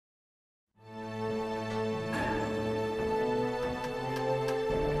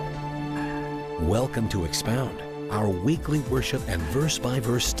Welcome to Expound, our weekly worship and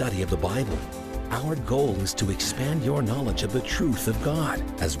verse-by-verse study of the Bible. Our goal is to expand your knowledge of the truth of God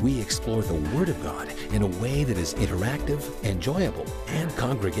as we explore the Word of God in a way that is interactive, enjoyable, and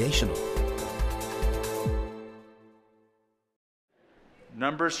congregational.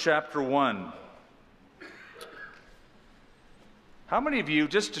 Numbers chapter 1. How many of you,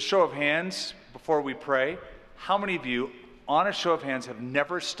 just a show of hands before we pray, how many of you, on a show of hands, have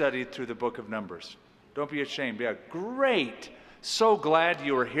never studied through the book of Numbers? Don't be ashamed. Yeah, great. So glad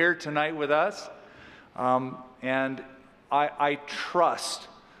you are here tonight with us. And I trust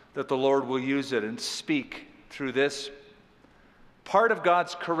that the Lord will use it and speak through this part of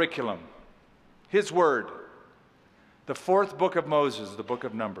God's curriculum, His Word, the fourth book of Moses, the book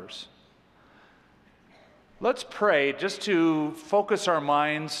of Numbers. Let's pray just to focus our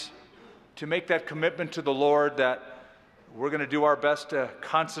minds, to make that commitment to the Lord that we're going to do our best to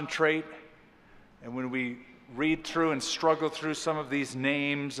concentrate. And when we read through and struggle through some of these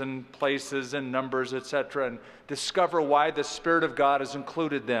names and places and numbers, etc., and discover why the Spirit of God has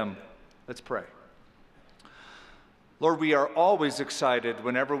included them, let's pray. Lord, we are always excited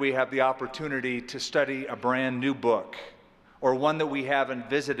whenever we have the opportunity to study a brand new book or one that we haven't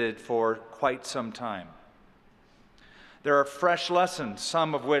visited for quite some time. There are fresh lessons,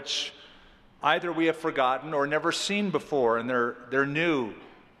 some of which either we have forgotten or never seen before, and they're new,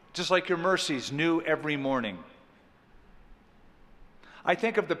 just like your mercies, new every morning. I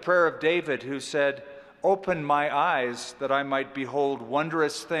think of the prayer of David who said, "Open my eyes that I might behold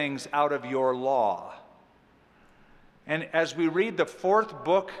wondrous things out of your law." And as we read the fourth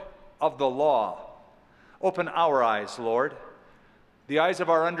book of the law, open our eyes, Lord, the eyes of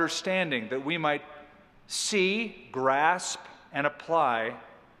our understanding, that we might see, grasp, and apply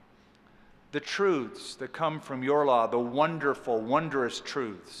the truths that come from your law, the wonderful, wondrous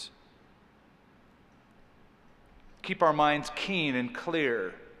truths. Keep our minds keen and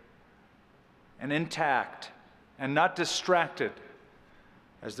clear and intact and not distracted,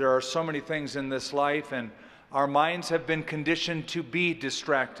 as there are so many things in this life, and our minds have been conditioned to be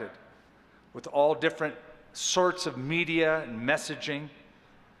distracted with all different sorts of media and messaging.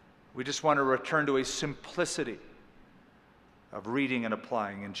 We just want to return to a simplicity of reading and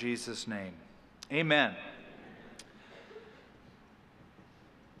applying in Jesus' name. Amen.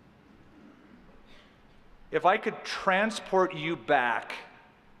 If I could transport you back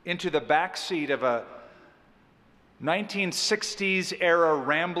into the back seat of a 1960s era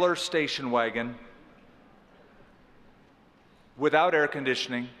Rambler station wagon without air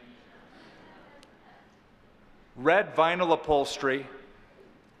conditioning, red vinyl upholstery,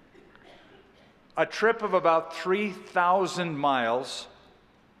 a trip of about 3,000 miles,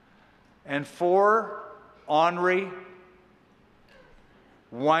 and 4 ornery,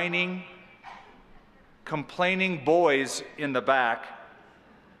 whining, complaining boys in the back,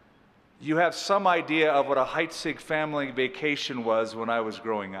 you have some idea of what a Heitzig family vacation was when I was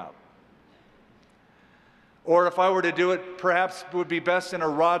growing up. Or if I were to do it, perhaps it would be best in a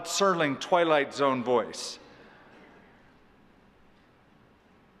Rod Serling Twilight Zone voice.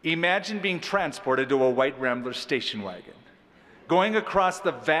 Imagine being transported to a white Rambler station wagon, going across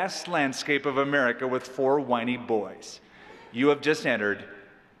the vast landscape of America with 4 whiny boys. You have just entered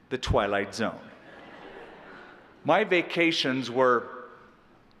the Twilight Zone. My vacations were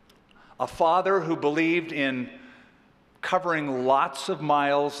a father who believed in covering lots of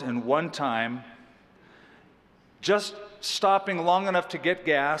miles in one time, just stopping long enough to get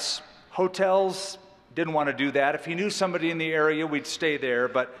gas. Hotels, didn't want to do that. If he knew somebody in the area, we'd stay there.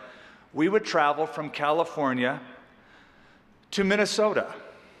 But we would travel from California to Minnesota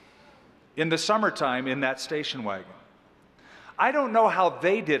in the summertime in that station wagon. I don't know how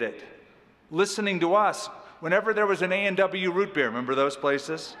they did it, listening to us. Whenever there was an A&W root beer, remember those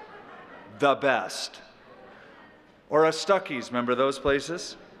places? The best. Or a Stuckey's, remember those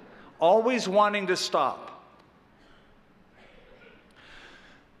places? Always wanting to stop.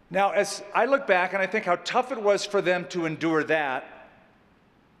 Now, as I look back and I think how tough it was for them to endure that,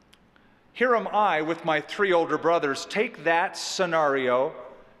 here am I with my 3 older brothers. Take that scenario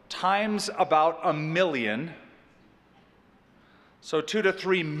times about 1 million, so 2 to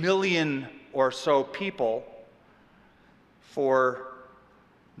 3 million or so people for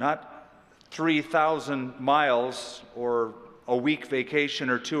not 3,000 miles or a week vacation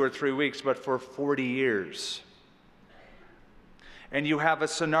or 2 or 3 weeks, but for 40 years. And you have a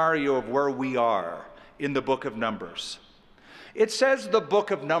scenario of where we are in the book of Numbers. It says the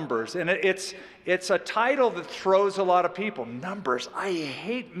book of Numbers, and it's a title that throws a lot of people. Numbers, I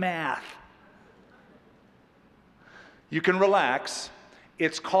hate math. You can relax.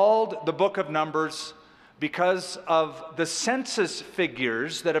 It's called the book of Numbers because of the census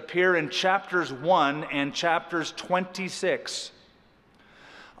figures that appear in chapters 1 and chapters 26.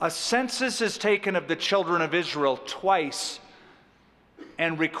 A census is taken of the children of Israel twice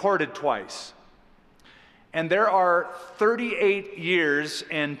and recorded twice. And there are 38 years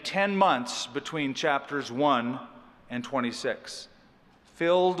and 10 months between chapters 1 and 26,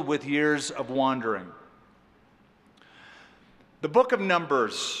 filled with years of wandering. The book of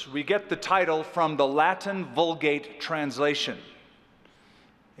Numbers, we get the title from the Latin Vulgate translation.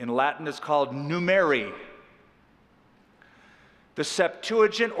 In Latin, it's called Numeri. The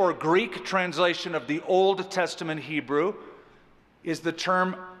Septuagint or Greek translation of the Old Testament Hebrew is the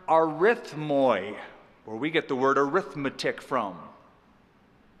term arithmoi, where we get the word arithmetic from.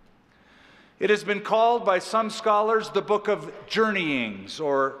 It has been called by some scholars the book of journeyings,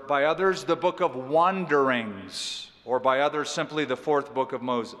 or by others the book of wanderings, or by others simply the fourth book of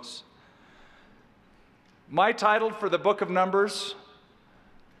Moses. My title for the book of Numbers,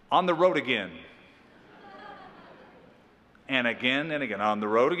 On the Road Again. And again, on the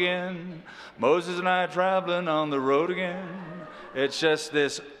road again. Moses and I traveling on the road again. It's just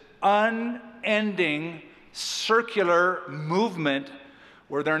this unending circular movement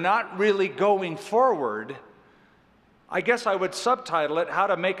where they're not really going forward. I guess I would subtitle it, How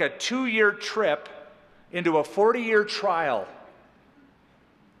to Make a 2-Year Trip into a 40-year trial.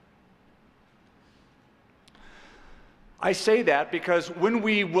 I say that because when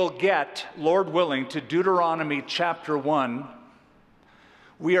we will get, Lord willing, to Deuteronomy chapter 1,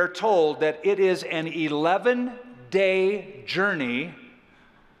 we are told that it is an 11-day journey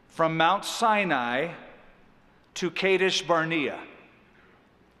from Mount Sinai to Kadesh Barnea.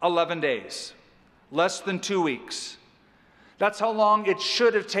 11 days, less than 2 weeks. That's how long it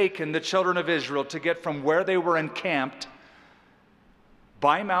should have taken the children of Israel to get from where they were encamped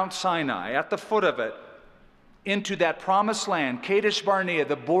by Mount Sinai, at the foot of it, into that promised land, Kadesh Barnea,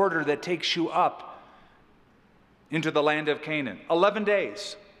 the border that takes you up into the land of Canaan. 11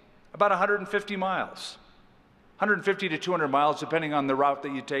 days, about 150 miles. 150 to 200 miles, depending on the route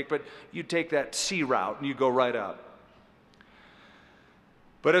that you take, but you take that sea route and you go right up.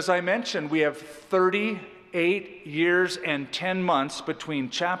 But as I mentioned, we have 38 years and 10 months between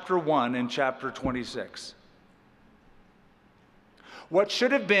chapter 1 and chapter 26. What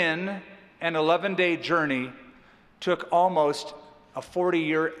should have been an 11-day journey took almost a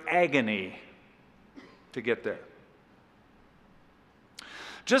 40-year agony to get there.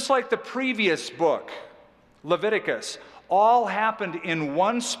 Just like the previous book, Leviticus, all happened in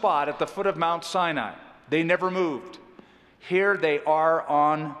one spot at the foot of Mount Sinai. They never moved. Here they are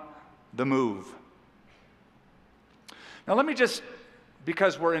on the move. Now let me just,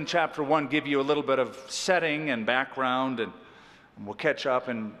 because we're in chapter 1, give you a little bit of setting and background, and we'll catch up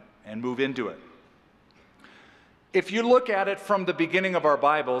and move into it. If you look at it from the beginning of our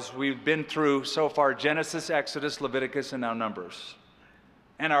Bibles, we've been through so far Genesis, Exodus, Leviticus, and now Numbers.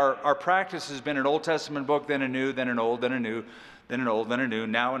 And our practice has been an Old Testament book, then a new, then an old, then a new, then an old, then a new,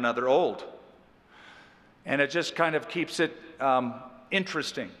 now another old. And it just kind of keeps it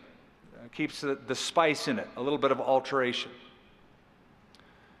interesting. Keeps the spice in it, a little bit of alteration.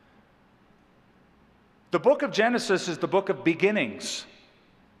 The book of Genesis is the book of beginnings.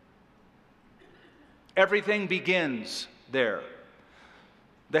 Everything begins there.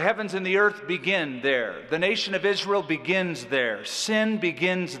 The heavens and the earth begin there. The nation of Israel begins there. Sin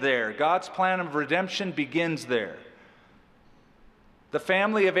begins there. God's plan of redemption begins there. The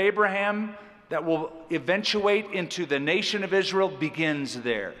family of Abraham that will eventuate into the nation of Israel begins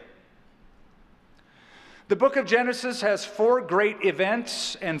there. The book of Genesis has 4 great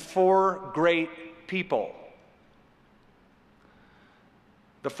events and 4 great people.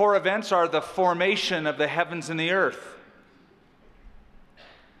 The 4 events are the formation of the heavens and the earth.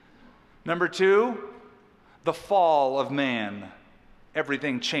 Number 2, the fall of man.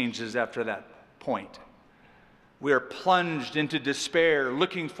 Everything changes after that point. We are plunged into despair,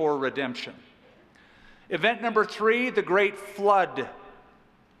 looking for redemption. Event number 3, the great flood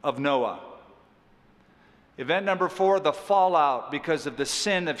of Noah. Event number 4, the fallout because of the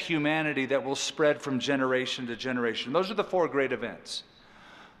sin of humanity that will spread from generation to generation. Those are the 4 great events.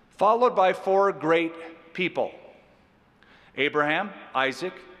 Followed by 4 great people. Abraham,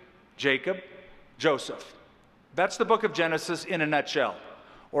 Isaac, Jacob, Joseph. That's the book of Genesis in a nutshell.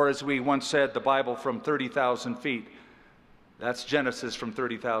 Or as we once said, the Bible from 30,000 feet. That's Genesis from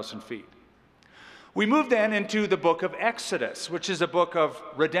 30,000 feet. We move then into the book of Exodus, which is a book of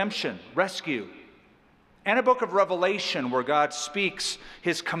redemption, rescue, and a book of Revelation where God speaks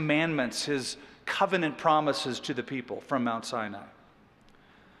His commandments, His covenant promises to the people from Mount Sinai.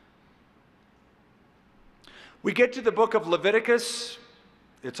 We get to the book of Leviticus.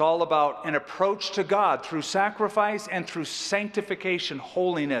 It's all about an approach to God through sacrifice and through sanctification,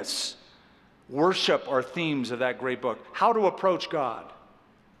 holiness. Worship are themes of that great book. How to approach God.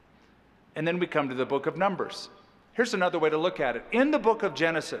 And then we come to the book of Numbers. Here's another way to look at it. In the book of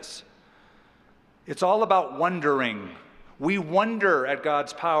Genesis, it's all about wondering. We wonder at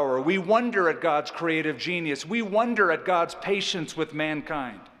God's power. We wonder at God's creative genius. We wonder at God's patience with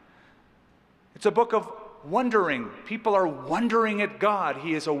mankind. It's a book of wondering. People are wondering at God.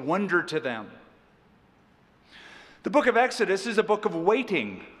 He is a wonder to them. The book of Exodus is a book of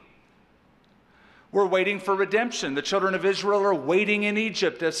waiting. We're waiting for redemption. The children of Israel are waiting in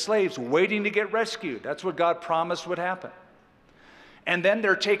Egypt as slaves, waiting to get rescued. That's what God promised would happen. And then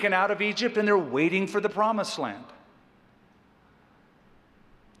they're taken out of Egypt and they're waiting for the promised land.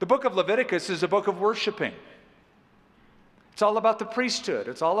 The book of Leviticus is a book of worshiping. It's all about the priesthood.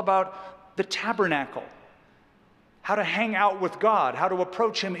 It's all about the tabernacle. How to hang out with God, how to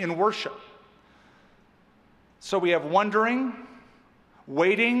approach Him in worship. So we have wondering,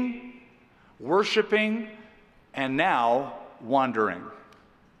 waiting, worshiping, and now wandering.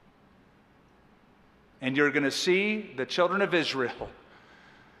 And you're going to see the children of Israel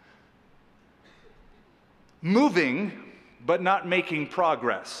moving but not making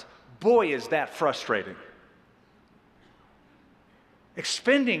progress. Boy, is that frustrating.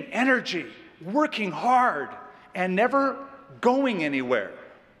 Expending energy, working hard, and never going anywhere.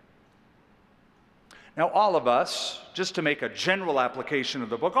 Now, all of us, just to make a general application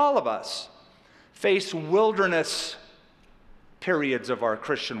of the book, all of us face wilderness periods of our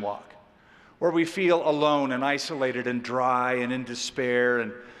Christian walk, where we feel alone and isolated and dry and in despair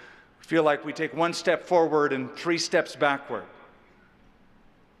and feel like we take one step forward and 3 steps backward.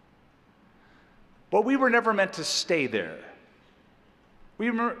 But we were never meant to stay there.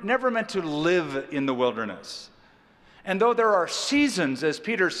 We were never meant to live in the wilderness. And though there are seasons, as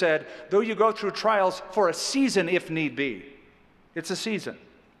Peter said, though you go through trials for a season if need be, it's a season.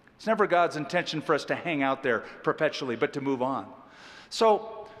 It's never God's intention for us to hang out there perpetually, but to move on.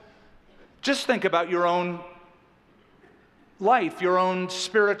 So just think about your own life, your own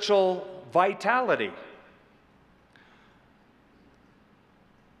spiritual vitality.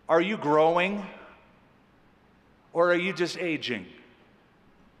 Are you growing, or are you just aging?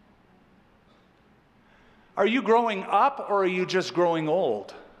 Are you growing up, or are you just growing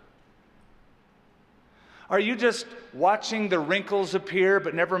old? Are you just watching the wrinkles appear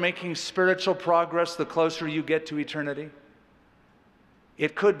but never making spiritual progress the closer you get to eternity?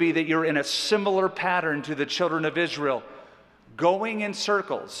 It could be that you're in a similar pattern to the children of Israel, going in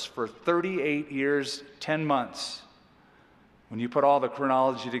circles for 38 years, 10 months. When you put all the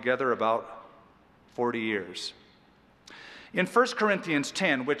chronology together, about 40 years. In 1 Corinthians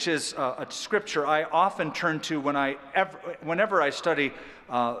 10, which is a scripture I often turn to whenever I study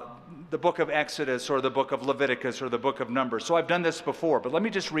the book of Exodus or the book of Leviticus or the book of Numbers. So I've done this before, but let me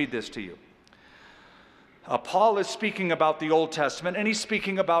just read this to you. Paul is speaking about the Old Testament, and he's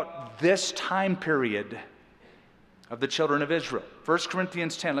speaking about this time period of the children of Israel. 1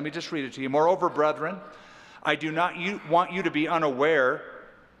 Corinthians 10, let me just read it to you. Moreover, brethren, I do not want you to be unaware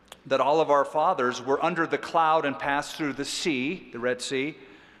that all of our fathers were under the cloud and passed through the sea, the Red Sea,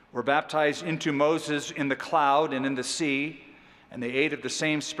 were baptized into Moses in the cloud and in the sea, and they ate of the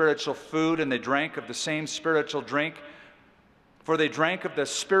same spiritual food, and they drank of the same spiritual drink, for they drank of the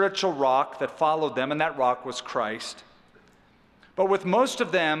spiritual rock that followed them, and that rock was Christ. But with most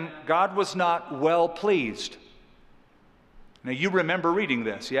of them, God was not well pleased. Now you remember reading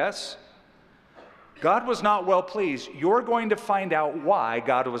this, yes? God was not well pleased. You're going to find out why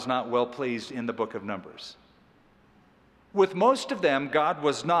God was not well pleased in the book of Numbers. With most of them, God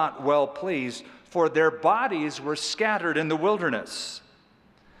was not well pleased, for their bodies were scattered in the wilderness.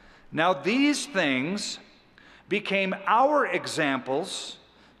 Now these things became our examples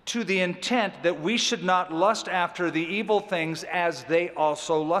to the intent that we should not lust after the evil things as they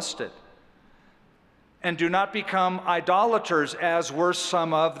also lusted. And do not become idolaters as were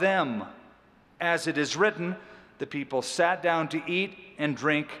some of them. As it is written, the people sat down to eat and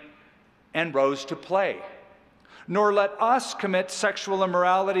drink and rose to play. Nor let us commit sexual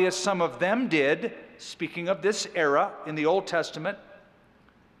immorality as some of them did, speaking of this era in the Old Testament.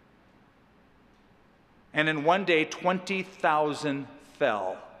 And in one day, 20,000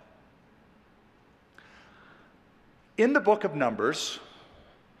 fell. In the book of Numbers,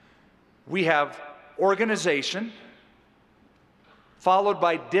 we have organization, followed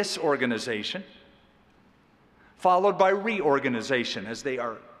by disorganization, followed by reorganization as they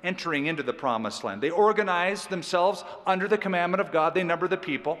are entering into the promised land. They organize themselves under the commandment of God. They number the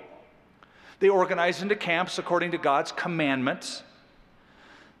people. They organize into camps according to God's commandments.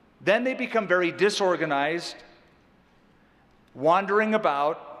 Then they become very disorganized, wandering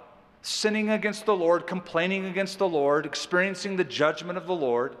about, sinning against the Lord, complaining against the Lord, experiencing the judgment of the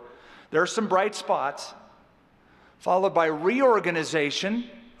Lord. There are some bright spots, followed by reorganization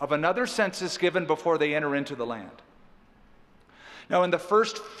of another census given before they enter into the land. Now, in the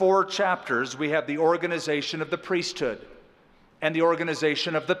first 4 chapters, we have the organization of the priesthood and the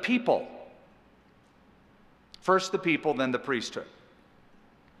organization of the people. First the people, then the priesthood.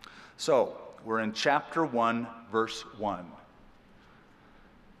 So, we're in chapter 1, verse 1.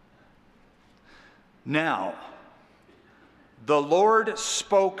 Now, the Lord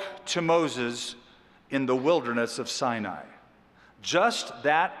spoke to Moses in the wilderness of Sinai. Just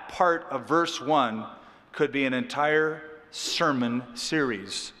that part of verse 1 could be an entire sermon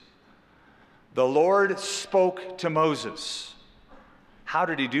series. The Lord spoke to Moses. How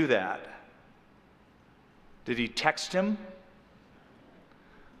did he do that? Did he text him?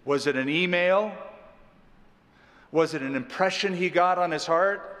 Was it an email? Was it an impression he got on his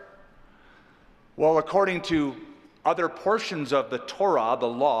heart? Well, according to other portions of the Torah, the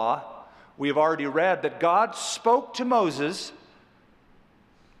law, we have already read that God spoke to Moses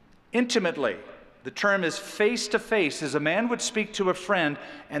intimately. The term is face to face, as a man would speak to a friend,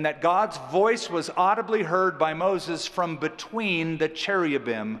 and that God's voice was audibly heard by Moses from between the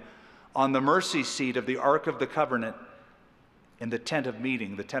cherubim on the mercy seat of the Ark of the Covenant in the tent of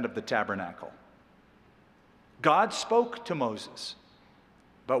meeting, the tent of the tabernacle. God spoke to Moses,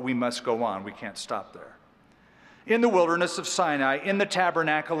 but we must go on. We can't stop there. In the wilderness of Sinai, in the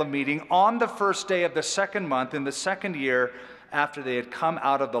tabernacle of meeting, on the first day of the 2nd month, in the 2nd year after they had come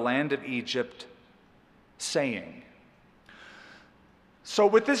out of the land of Egypt, saying. So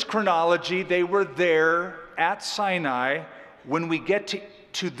with this chronology, they were there at Sinai when we get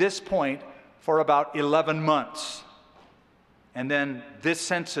to this point for about 11 months. And then this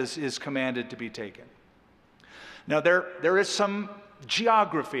census is commanded to be taken. Now there is some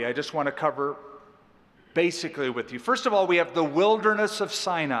geography I just want to cover basically with you. First of all, we have the wilderness of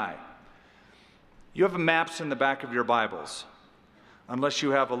Sinai. You have maps in the back of your Bibles. Unless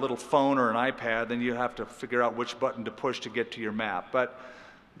you have a little phone or an iPad, then you have to figure out which button to push to get to your map. But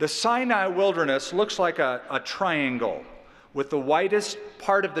the Sinai wilderness looks like a triangle with the widest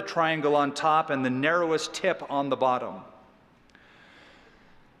part of the triangle on top and the narrowest tip on the bottom.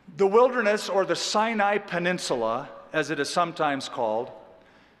 The wilderness, or the Sinai Peninsula, as it is sometimes called,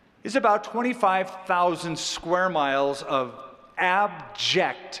 is about 25,000 square miles of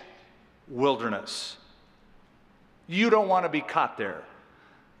abject wilderness. You don't want to be caught there.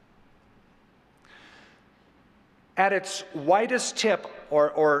 At its widest tip,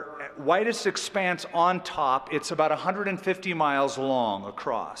 or widest expanse on top, it's about 150 miles long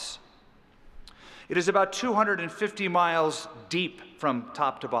across. It is about 250 miles deep from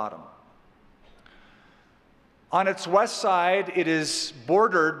top to bottom. On its west side, it is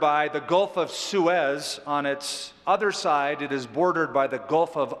bordered by the Gulf of Suez. On its other side, it is bordered by the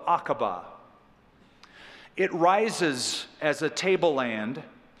Gulf of Aqaba. It rises as a tableland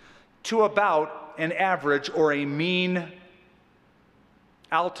to about an average or a mean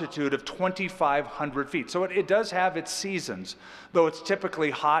altitude of 2,500 feet. So it does have its seasons, though it's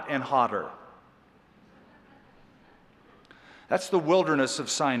typically hot and hotter. That's the wilderness of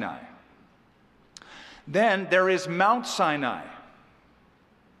Sinai. Then there is Mount Sinai.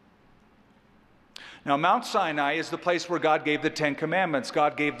 Now, Mount Sinai is the place where God gave the 10 Commandments.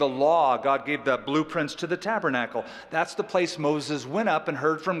 God gave the law. God gave the blueprints to the tabernacle. That's the place Moses went up and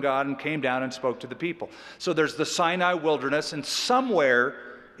heard from God and came down and spoke to the people. So there's the Sinai wilderness, and somewhere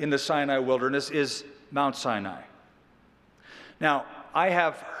in the Sinai wilderness is Mount Sinai. Now, I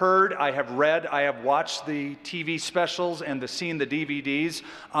have heard, I have read, I have watched the TV specials and seen the DVDs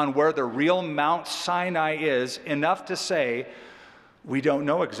on where the real Mount Sinai is, enough to say we don't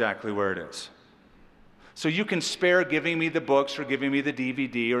know exactly where it is. So you can spare giving me the books or giving me the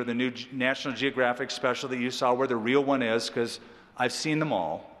DVD or the new National Geographic special that you saw where the real one is, because I've seen them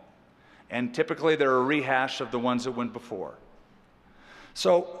all. And typically they're a rehash of the ones that went before.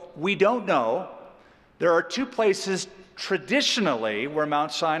 So we don't know. There are 2 places traditionally where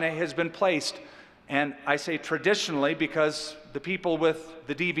Mount Sinai has been placed. And I say traditionally because the people with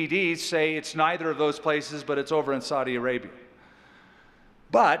the DVDs say it's neither of those places, but it's over in Saudi Arabia.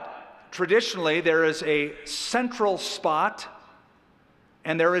 But traditionally, there is a central spot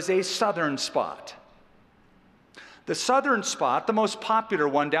and there is a southern spot. The southern spot, the most popular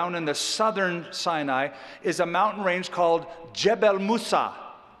one down in the southern Sinai, is a mountain range called Jebel Musa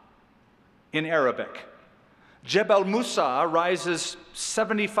in Arabic. Jebel Musa rises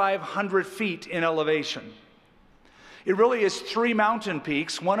 7,500 feet in elevation. It really is 3 mountain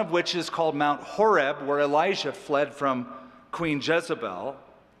peaks, one of which is called Mount Horeb, where Elijah fled from Queen Jezebel.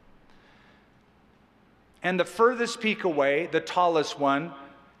 And the furthest peak away, the tallest one,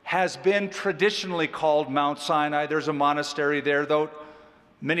 has been traditionally called Mount Sinai. There's a monastery there, though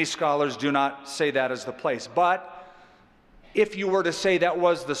many scholars do not say that as the place. But if you were to say that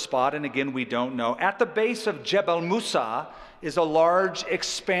was the spot, and again, we don't know, at the base of Jebel Musa is a large,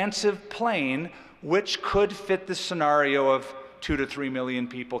 expansive plain which could fit the scenario of 2 to 3 million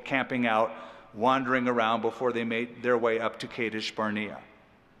people camping out, wandering around before they made their way up to Kadesh Barnea.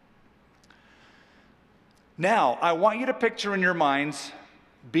 Now, I want you to picture in your minds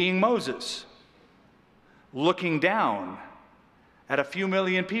being Moses, looking down at a few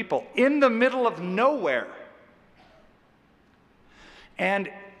million people in the middle of nowhere. And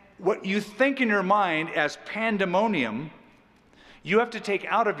what you think in your mind as pandemonium, you have to take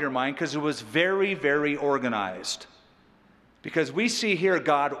out of your mind, because it was very, very organized. Because we see here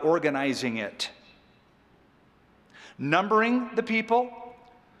God organizing it. Numbering the people,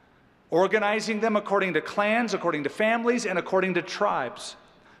 organizing them according to clans, according to families, and according to tribes.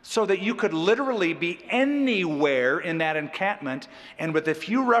 So that you could literally be anywhere in that encampment, and with a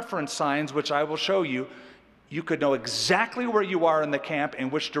few reference signs, which I will show you, you could know exactly where you are in the camp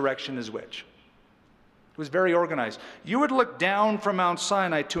and which direction is which. It was very organized. You would look down from Mount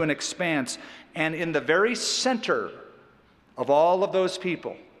Sinai to an expanse, and in the very center of all of those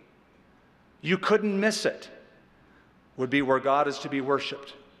people, you couldn't miss it, would be where God is to be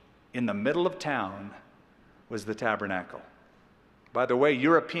worshiped. In the middle of town was the tabernacle. By the way,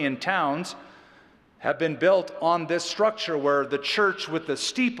 European towns have been built on this structure where the church with the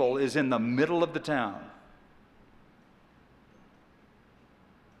steeple is in the middle of the town.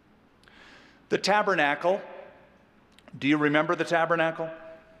 The tabernacle, do you remember the tabernacle?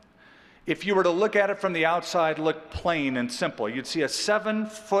 If you were to look at it from the outside, look plain and simple. You'd see a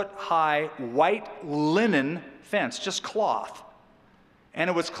 7-foot-high white linen fence, just cloth. And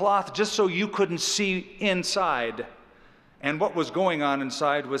it was cloth just so you couldn't see inside. And what was going on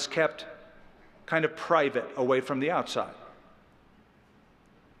inside was kept kind of private, away from the outside.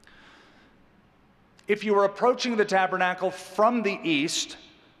 If you were approaching the tabernacle from the east,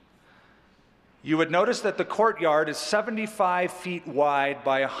 you would notice that the courtyard is 75 feet wide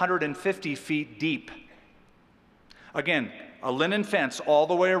by 150 feet deep. Again, a linen fence all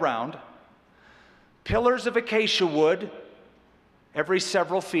the way around. Pillars of acacia wood every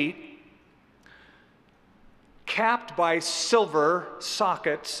several feet. Capped by silver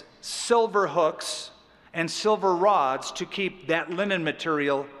sockets, silver hooks, and silver rods to keep that linen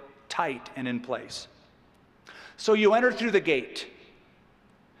material tight and in place. So you enter through the gate.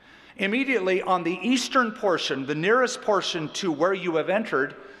 Immediately on the eastern portion, the nearest portion to where you have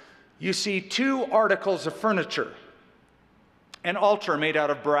entered, you see 2 articles of furniture. An altar made out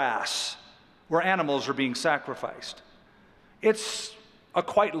of brass, where animals are being sacrificed. It's a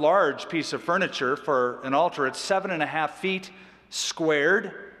quite large piece of furniture for an altar. It's 7.5 feet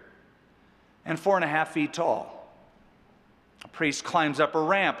squared and 4.5 feet tall. A priest climbs up a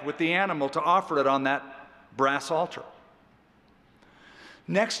ramp with the animal to offer it on that brass altar.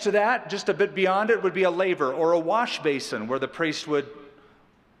 Next to that, just a bit beyond it, would be a laver or a wash basin where the priest would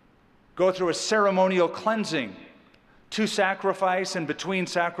go through a ceremonial cleansing to sacrifice and between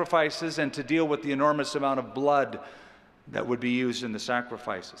sacrifices and to deal with the enormous amount of blood that would be used in the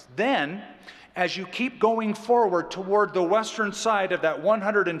sacrifices. Then, as you keep going forward toward the western side of that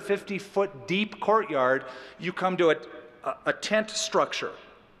 150-foot deep courtyard, you come to a tent structure,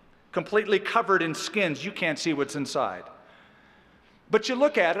 completely covered in skins. You can't see what's inside. But you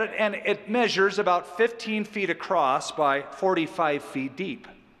look at it, and it measures about 15 feet across by 45 feet deep.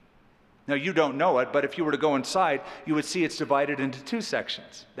 Now, you don't know it, but if you were to go inside, you would see it's divided into 2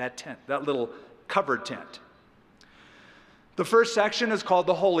 sections, that tent, that little covered tent. The first section is called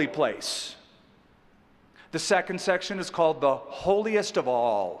the Holy Place. The second section is called the Holiest of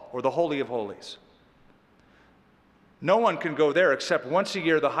All, or the Holy of Holies. No one can go there except once a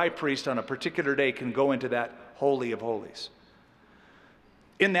year the high priest on a particular day can go into that Holy of Holies.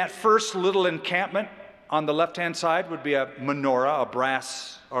 In that first little encampment, on the left-hand side would be a menorah, a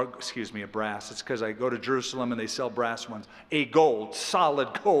brass. It's because I go to Jerusalem and they sell brass ones. A gold, solid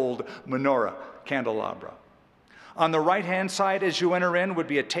gold menorah, candelabra. On the right-hand side, as you enter in, would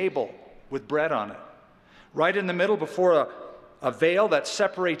be a table with bread on it. Right in the middle, before a veil that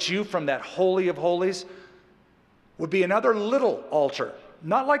separates you from that Holy of Holies, would be another little altar.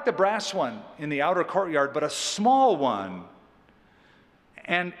 Not like the brass one in the outer courtyard, but a small one.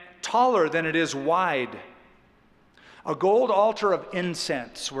 And taller than it is wide. A gold altar of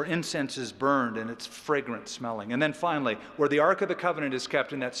incense, where incense is burned and it's fragrant smelling. And then finally, where the Ark of the Covenant is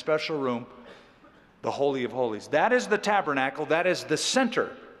kept in that special room, the Holy of Holies. That is the tabernacle. That is the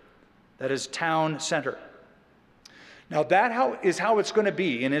center. That is town center. Now that is how it's going to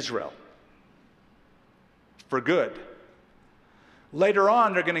be in Israel. For good. Later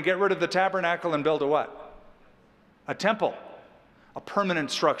on, they're going to get rid of the tabernacle and build a what? A temple. A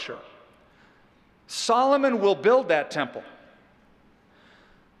permanent structure. Solomon will build that temple.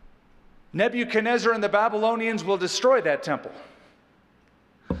 Nebuchadnezzar and the Babylonians will destroy that temple.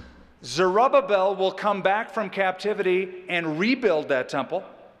 Zerubbabel will come back from captivity and rebuild that temple.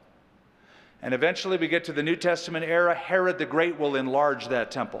 And eventually we get to the New Testament era, Herod the Great will enlarge that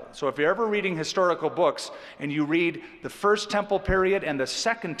temple. So if you're ever reading historical books and you read the first temple period and the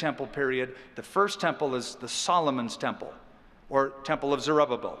second temple period, the first temple is the Solomon's temple, or temple of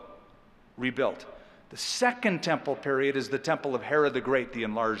Zerubbabel, rebuilt. The second temple period is the temple of Herod the Great, the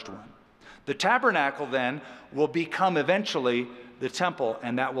enlarged one. The tabernacle then will become eventually the temple,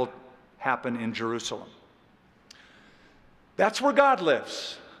 and that will happen in Jerusalem. That's where God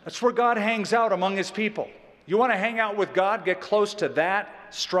lives. That's where God hangs out among his people. You want to hang out with God? Get close to that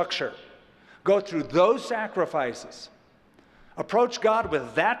structure. Go through those sacrifices. Approach God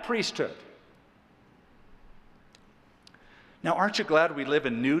with that priesthood. Now, aren't you glad we live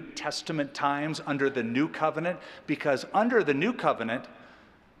in New Testament times under the New Covenant? Because under the New Covenant,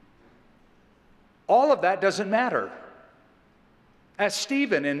 all of that doesn't matter. As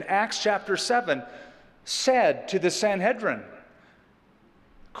Stephen in Acts chapter 7 said to the Sanhedrin,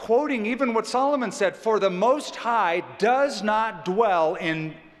 quoting even what Solomon said, "For the Most High does not dwell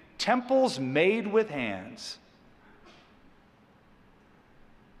in temples made with hands."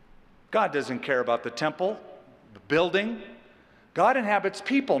 God doesn't care about the temple, the building. God inhabits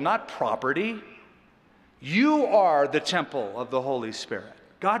people, not property. You are the temple of the Holy Spirit.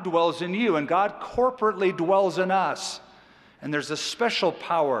 God dwells in you, and God corporately dwells in us. And there's a special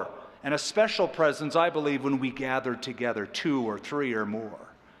power and a special presence, I believe, when we gather together, 2 or 3 or more.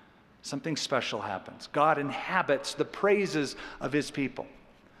 Something special happens. God inhabits the praises of his people.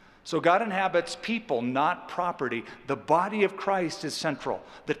 So God inhabits people, not property. The body of Christ is central.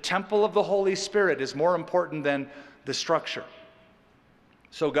 The temple of the Holy Spirit is more important than the structure.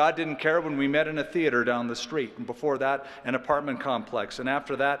 So God didn't care when we met in a theater down the street, and before that, an apartment complex, and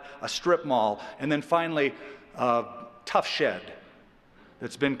after that, a strip mall, and then finally, a tough shed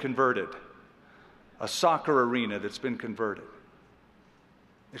that's been converted, a soccer arena that's been converted.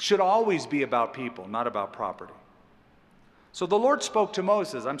 It should always be about people, not about property. So the Lord spoke to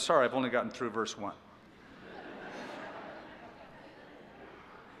Moses. I'm sorry, I've only gotten through verse 1.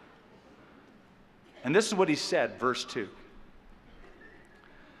 And this is what he said, verse 2.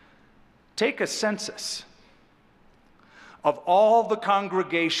 Take a census of all the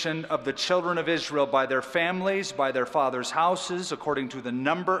congregation of the children of Israel by their families, by their fathers' houses, according to the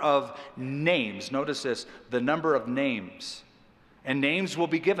number of names. Notice this, the number of names. And names will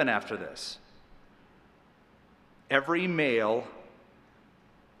be given after this. Every male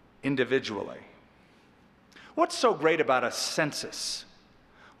individually. What's so great about a census?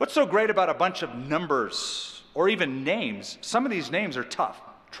 What's so great about a bunch of numbers or even names? Some of these names are tough,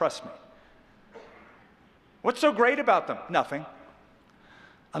 trust me. What's so great about them? Nothing.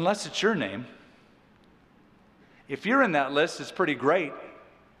 Unless it's your name. If you're in that list, it's pretty great.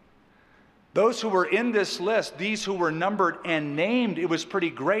 Those who were in this list, these who were numbered and named, it was pretty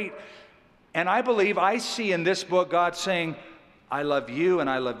great. And I believe I see in this book God saying, I love you, and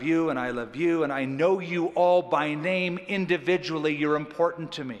I love you, and I love you, and I know you all by name individually. You're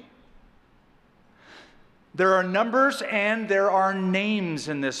important to me. There are numbers and there are names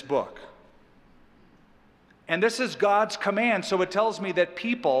in this book. And this is God's command, so it tells me that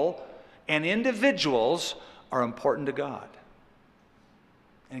people and individuals are important to God.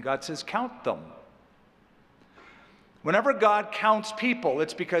 And God says, count them. Whenever God counts people,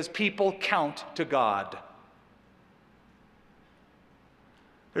 it's because people count to God.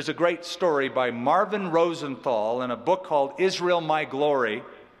 There's a great story by Marvin Rosenthal in a book called Israel, My Glory,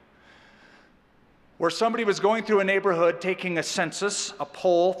 where somebody was going through a neighborhood taking a census, a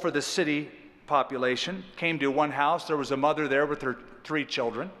poll for the city population, came to one house. There was a mother there with her 3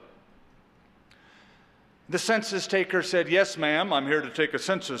 children. The census taker said, "Yes, ma'am, I'm here to take a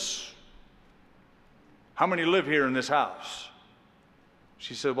census. How many live here in this house?"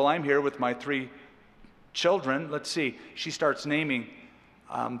 She said, "Well, I'm here with my 3 children. Let's see." She starts naming.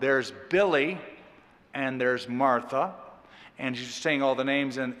 There's Billy, and there's Martha. And she's saying all the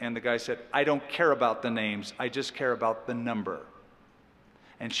names, and the guy said, "I don't care about the names. I just care about the number."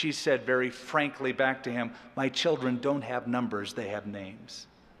 And she said very frankly back to him, "My children don't have numbers, they have names."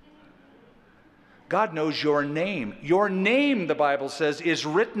 God knows your name. Your name, the Bible says, is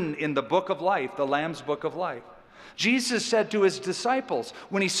written in the book of life, the Lamb's book of life. Jesus said to his disciples,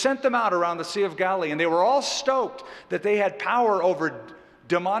 when he sent them out around the Sea of Galilee, and they were all stoked that they had power over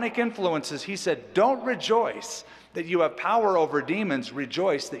demonic influences, he said, "Don't rejoice that you have power over demons.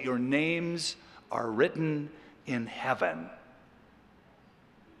 Rejoice that your names are written in heaven."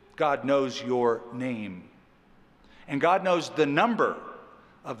 God knows your name. And God knows the number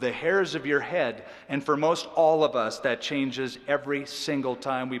of the hairs of your head. And for most all of us, that changes every single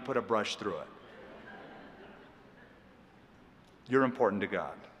time we put a brush through it. You're important to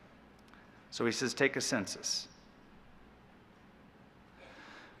God. So he says, take a census.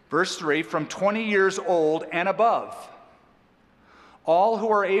 Verse 3, from 20 years old and above, all who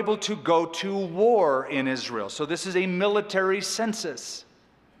are able to go to war in Israel. So this is a military census.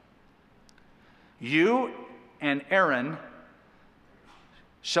 You and Aaron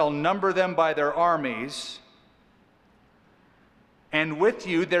shall number them by their armies, and with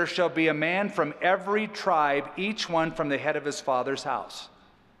you there shall be a man from every tribe, each one from the head of his father's house.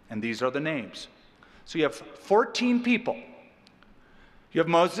 And these are the names. So you have 14 people. You have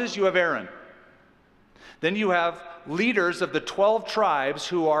Moses, you have Aaron. Then you have leaders of the 12 tribes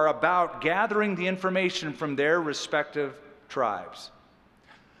who are about gathering the information from their respective tribes.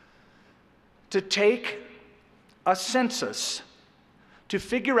 To take a census to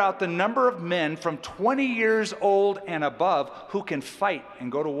figure out the number of men from 20 years old and above who can fight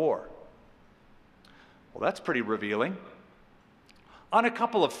and go to war. Well, that's pretty revealing. On a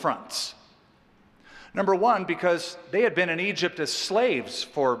couple of fronts. Number one, because they had been in Egypt as slaves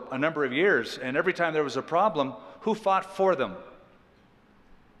for a number of years, and every time there was a problem, who fought for them?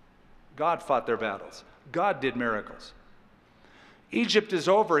 God fought their battles. God did miracles. Egypt is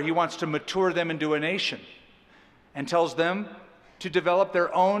over. He wants to mature them into a nation and tells them to develop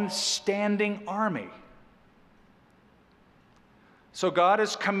their own standing army. So God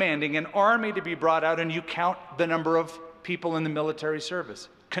is commanding an army to be brought out, and you count the number of people in the military service,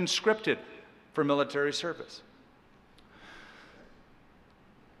 conscripted for military service.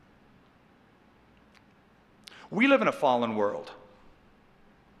 We live in a fallen world,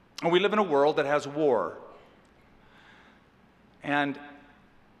 and we live in a world that has war. And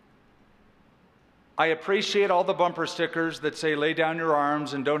I appreciate all the bumper stickers that say, "Lay down your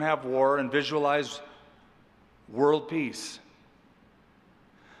arms and don't have war," and visualize world peace.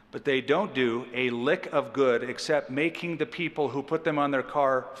 But they don't do a lick of good except making the people who put them on their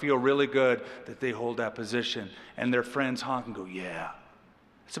car feel really good that they hold that position. And their friends honk and go, "Yeah."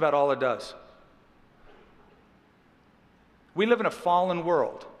 That's about all it does. We live in a fallen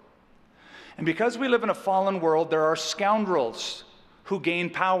world. And because we live in a fallen world, there are scoundrels who gain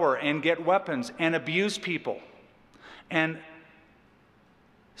power and get weapons and abuse people. And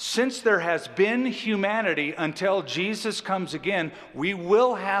since there has been humanity until Jesus comes again, we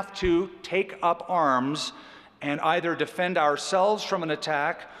will have to take up arms and either defend ourselves from an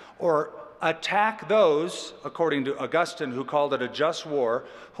attack or attack those, according to Augustine, who called it a just war,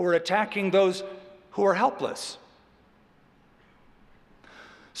 who are attacking those who are helpless.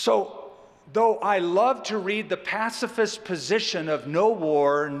 So, though I love to read the pacifist position of no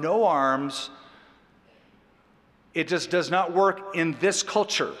war, no arms, it just does not work in this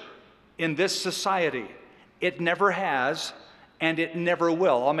culture, in this society. It never has, and it never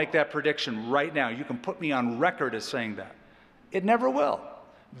will. I'll make that prediction right now. You can put me on record as saying that. It never will.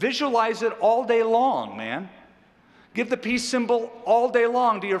 Visualize it all day long, man. Give the peace symbol all day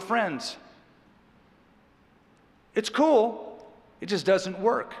long to your friends. It's cool. It just doesn't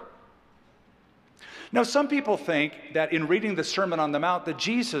work. Now, some people think that in reading the Sermon on the Mount that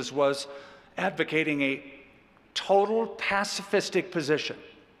Jesus was advocating a total pacifistic position.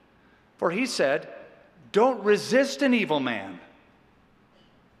 For he said, "Don't resist an evil man.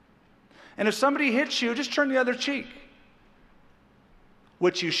 And if somebody hits you, just turn the other cheek,"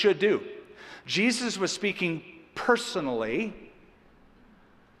 which you should do. Jesus was speaking personally,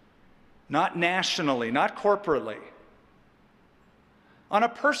 not nationally, not corporately. On a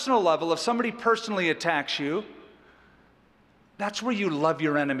personal level, if somebody personally attacks you, that's where you love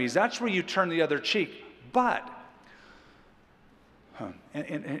your enemies. That's where you turn the other cheek. But,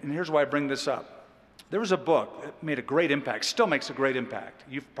 and here's why I bring this up. There was a book that made a great impact, still makes a great impact.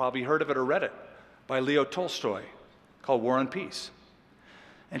 You've probably heard of it or read it, by Leo Tolstoy, called War and Peace.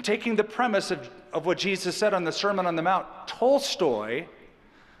 And taking the premise of what Jesus said on the Sermon on the Mount, Tolstoy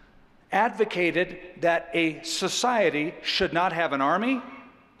advocated that a society should not have an army,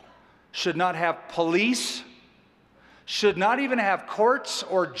 should not have police, should not even have courts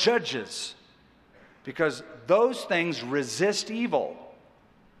or judges, because those things resist evil.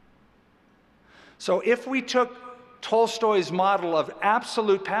 So if we took Tolstoy's model of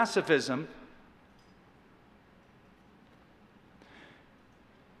absolute pacifism,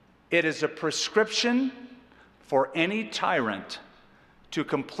 it is a prescription for any tyrant to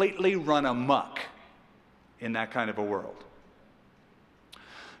completely run amok in that kind of a world.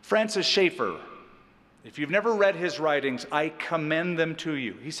 Francis Schaeffer, if you've never read his writings, I commend them to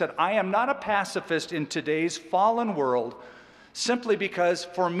you. He said, I am not a pacifist in today's fallen world simply because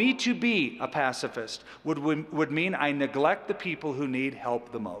for me to be a pacifist would mean I neglect the people who need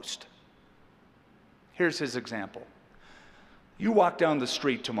help the most. Here's his example. You walk down the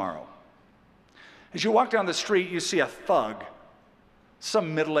street tomorrow. As you walk down the street, you see a thug,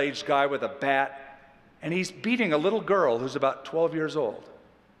 some middle-aged guy with a bat, and he's beating a little girl who's about 12 years old.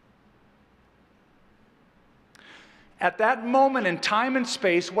 At that moment in time and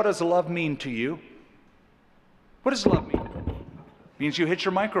space, what does love mean to you? What does love mean? It means you hit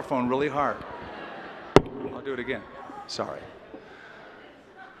your microphone really hard. I'll do it again. Sorry.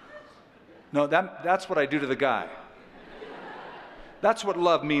 No, that's what I do to the guy. That's what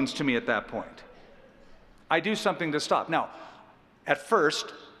love means to me at that point. I do something to stop. Now, at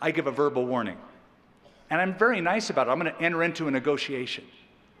first, I give a verbal warning. And I'm very nice about it. I'm going to enter into a negotiation.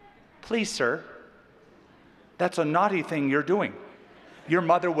 Please, sir, that's a naughty thing you're doing. Your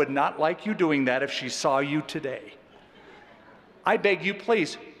mother would not like you doing that if she saw you today. I beg you,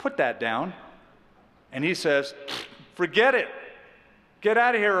 please, put that down. And he says, forget it. Get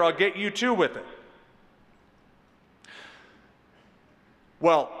out of here or I'll get you too with it.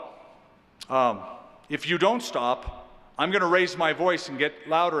 Well, if you don't stop, I'm going to raise my voice and get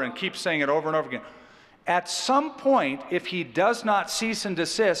louder and keep saying it over and over again. At some point, if he does not cease and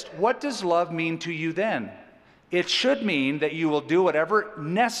desist, what does love mean to you then? It should mean that you will do whatever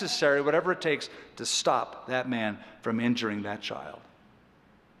necessary, whatever it takes to stop that man from injuring that child.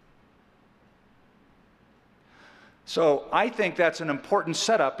 So I think that's an important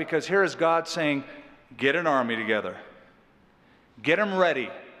setup, because here is God saying, get an army together. Get them ready,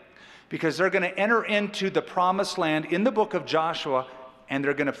 because they're going to enter into the promised land in the book of Joshua, and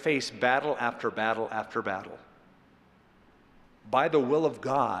they're going to face battle after battle after battle. By the will of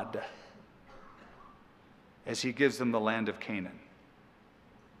God, as he gives them the land of Canaan.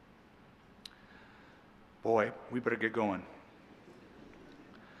 Boy, we better get going.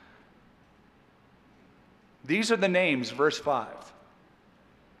 These are the names, verse 5,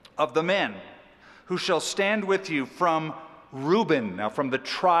 of the men who shall stand with you from Reuben. Now, from the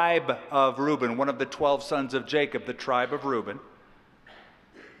tribe of Reuben, one of the 12 sons of Jacob, the tribe of Reuben.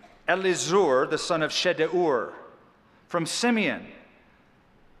 Elizur, the son of Shedeur. From Simeon,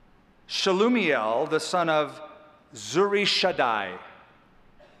 Shalumiel, the son of Zurishaddai.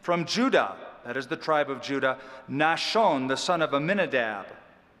 From Judah, that is the tribe of Judah, Nashon, the son of Amminadab.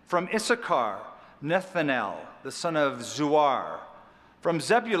 From Issachar, Nethanel, the son of Zuar. From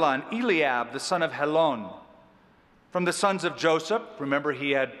Zebulun, Eliab, the son of Helon. From the sons of Joseph, remember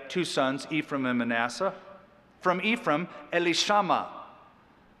he had two sons, Ephraim and Manasseh. From Ephraim, Elishama,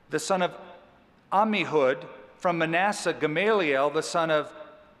 the son of Ammihud. From Manasseh, Gamaliel, the son of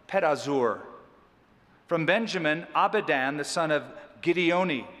Pedazur. From Benjamin, Abidan, the son of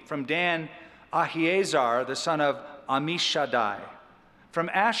Gideoni. From Dan, Ahiezer, the son of Ammishaddai. From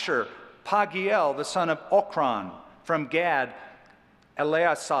Asher, Pagiel, the son of Okran. From Gad,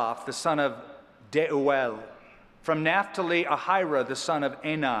 Eliasaph, the son of Deuel. From Naphtali, Ahira, the son of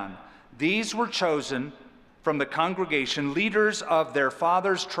Enan. These were chosen from the congregation, leaders of their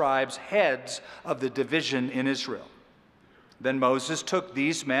fathers' tribes, heads of the division in Israel. Then Moses took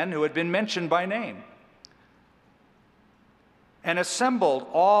these men who had been mentioned by name and assembled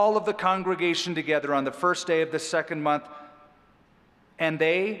all of the congregation together on the first day of the second month. And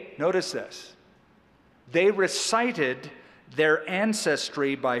they, notice this, they recited their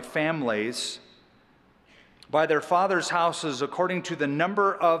ancestry by families, by their fathers' houses, according to the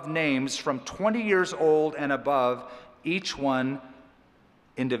number of names from 20 years old and above, each one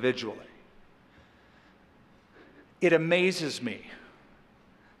individually. It amazes me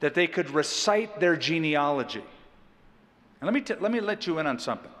that they could recite their genealogy. And let me let you in on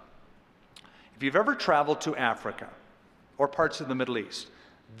something. If you've ever traveled to Africa or parts of the Middle East,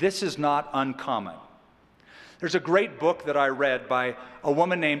 this is not uncommon. There's a great book that I read by a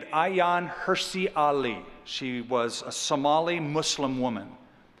woman named Ayaan Hirsi Ali. She was a Somali Muslim woman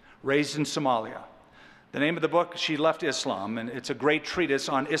raised in Somalia. The name of the book, she left Islam, and it's a great treatise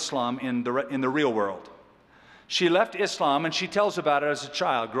on Islam in the real world. She left Islam, and she tells about it as a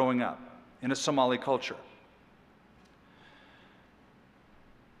child growing up in a Somali culture.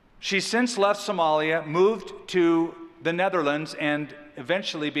 She's since left Somalia, moved to the Netherlands, and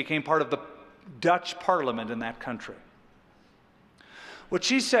eventually became part of the Dutch parliament in that country. What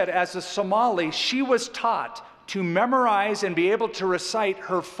she said, as a Somali, she was taught to memorize and be able to recite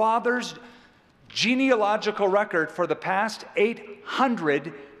her father's genealogical record for the past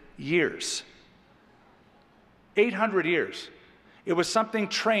 800 years. 800 years. It was something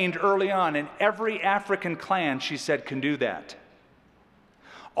trained early on, and every African clan, she said, can do that.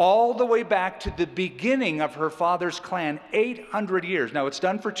 All the way back to the beginning of her father's clan, 800 years. Now, it's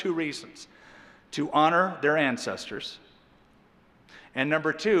done for two reasons: to honor their ancestors, and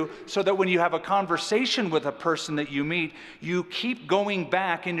number two, so that when you have a conversation with a person that you meet, you keep going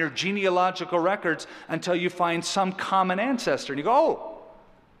back in your genealogical records until you find some common ancestor. And you go, oh,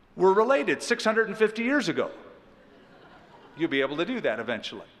 we're related 650 years ago. You'll be able to do that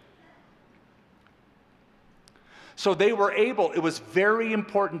eventually. So they were able, it was very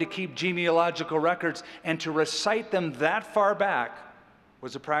important to keep genealogical records, and to recite them that far back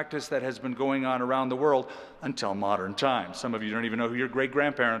was a practice that has been going on around the world until modern times. Some of you don't even know who your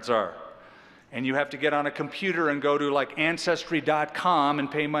great-grandparents are. And you have to get on a computer and go to like Ancestry.com and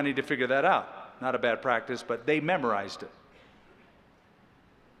pay money to figure that out. Not a bad practice, but they memorized it.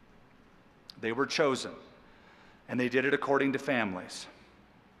 They were chosen, and they did it according to families.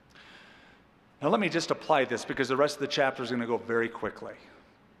 Now let me just apply this, because the rest of the chapter is going to go very quickly.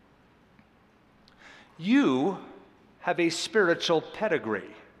 You have a spiritual pedigree,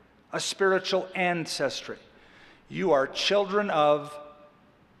 a spiritual ancestry. You are children of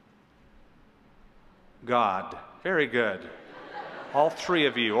God. Very good. All three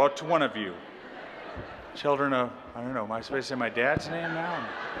of you, or one of you. Children of, I don't know, am I supposed to say my dad's name now?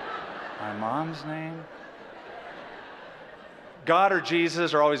 My mom's name? God or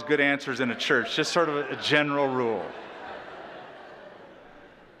Jesus are always good answers in a church, just sort of a general rule.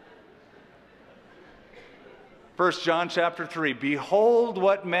 1 John chapter 3, behold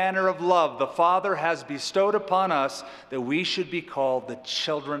what manner of love the Father has bestowed upon us, that we should be called the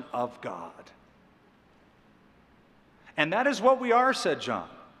children of God. And that is what we are, said John.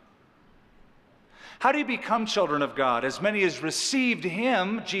 How do you become children of God? As many as received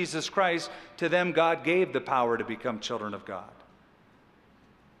him, Jesus Christ, to them God gave the power to become children of God.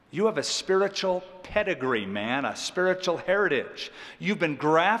 You have a spiritual pedigree, man, a spiritual heritage. You've been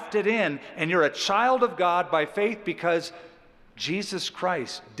grafted in, and you're a child of God by faith, because Jesus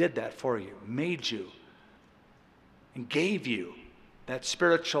Christ did that for you, made you, and gave you that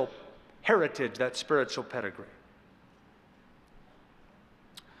spiritual heritage, that spiritual pedigree.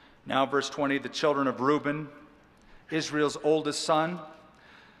 Now, verse 20, the children of Reuben, Israel's oldest son,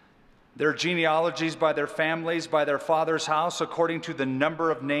 their genealogies by their families, by their father's house, according to the number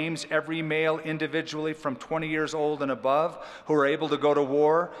of names, every male individually from 20 years old and above, who were able to go to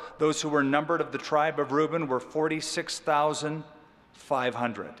war. Those who were numbered of the tribe of Reuben were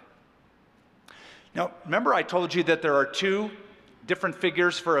 46,500. Now, remember I told you that there are two different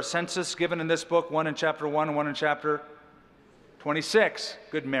figures for a census given in this book, one in chapter 1 and one in chapter 26.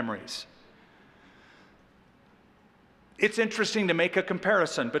 Good memories. It's interesting to make a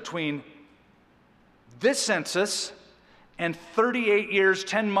comparison between this census and 38 years,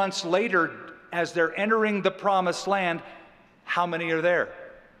 10 months later, as they're entering the promised land. How many are there?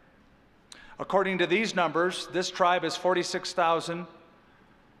 According to these numbers, this tribe is 46,000.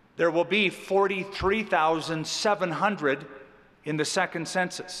 There will be 43,700 in the second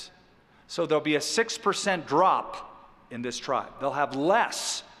census. So there'll be a 6% drop in this tribe. They'll have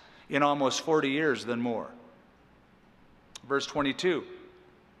less in almost 40 years than more. Verse 22,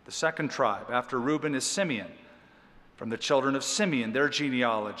 the second tribe after Reuben is Simeon. From the children of Simeon, their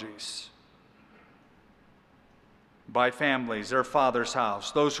genealogies, by families, their father's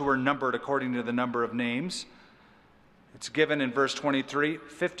house, those who were numbered according to the number of names. It's given in verse 23,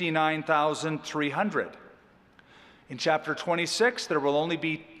 59,300. In chapter 26, there will only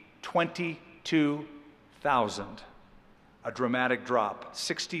be 22,000. A dramatic drop,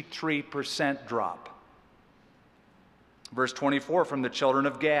 63% drop. Verse 24, from the children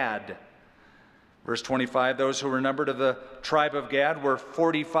of Gad. Verse 25, those who were numbered of the tribe of Gad were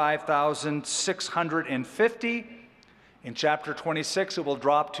 45,650. In chapter 26, it will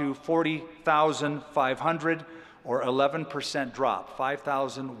drop to 40,500, or 11% drop,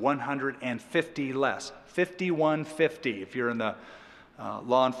 5,150 less. 5150, if you're in the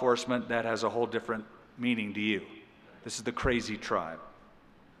law enforcement, that has a whole different meaning to you. This is the crazy tribe.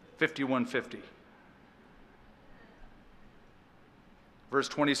 5150. Verse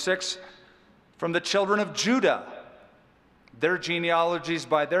 26, from the children of Judah, their genealogies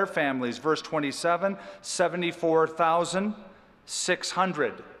by their families. Verse 27, 74,000.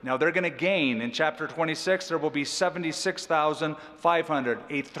 600. Now they're going to gain. In chapter 26, there will be 76,500,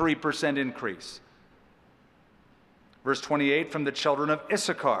 a 3% increase. Verse 28, from the children of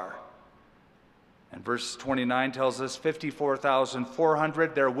Issachar. And verse 29 tells us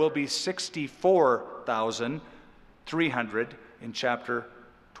 54,400. There will be 64,300 in chapter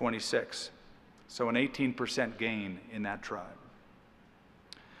 26. So an 18% gain in that tribe.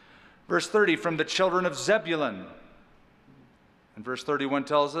 Verse 30, from the children of Zebulun. And verse 31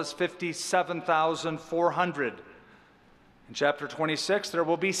 tells us 57,400. In chapter 26, there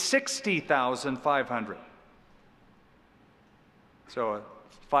will be 60,500. So a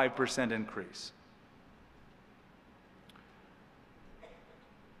 5% increase.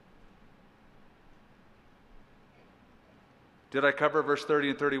 Did I cover verse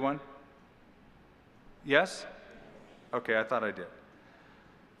 30 and 31? Yes? Okay, I thought I did.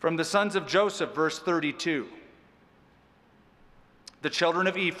 From the sons of Joseph, verse 32. The children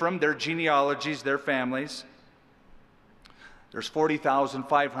of Ephraim, their genealogies, their families. There's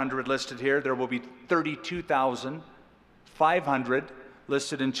 40,500 listed here. There will be 32,500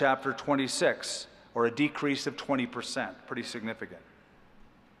 listed in chapter 26, or a decrease of 20%. Pretty significant.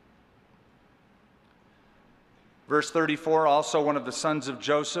 Verse 34, also one of the sons of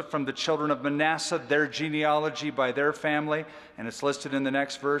Joseph, from the children of Manasseh, their genealogy by their family, and it's listed in the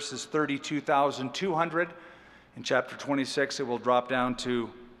next verse, is 32,200. In chapter 26, it will drop down to,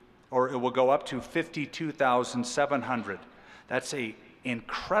 or it will go up to 52,700. That's an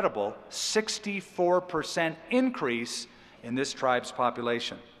incredible 64% increase in this tribe's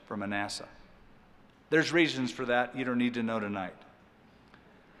population for Manasseh. There's reasons for that you don't need to know tonight.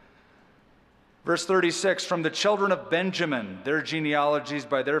 Verse 36, from the children of Benjamin, their genealogies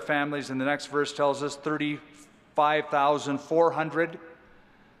by their families, and the next verse tells us 35,400.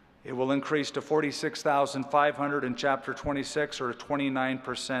 It will increase to 46,500 in chapter 26, or a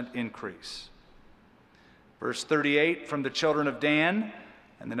 29% increase. Verse 38, from the children of Dan,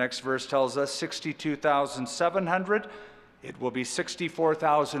 and the next verse tells us 62,700. It will be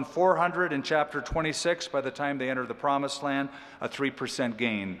 64,400 in chapter 26 by the time they enter the promised land, a 3%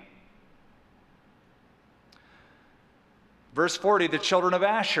 gain. Verse 40, the children of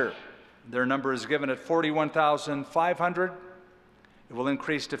Asher, their number is given at 41,500. It will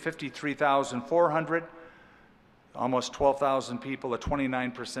increase to 53,400, almost 12,000 people, a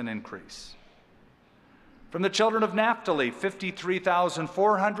 29% increase. From the children of Naphtali,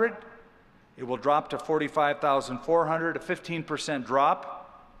 53,400. It will drop to 45,400, a 15%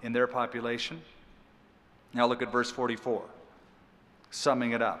 drop in their population. Now look at verse 44,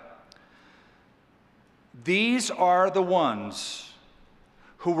 summing it up. These are the ones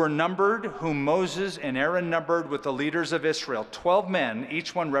who were numbered, whom Moses and Aaron numbered with the leaders of Israel, 12 men,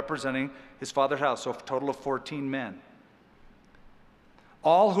 each one representing his father's house, so a total of 14 men.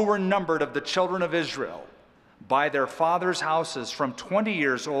 All who were numbered of the children of Israel by their fathers' houses, from 20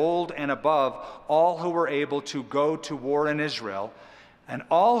 years old and above, all who were able to go to war in Israel, and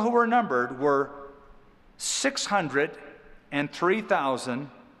all who were numbered were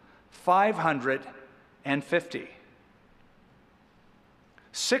 603,550.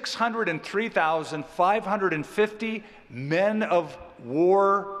 603,550 men of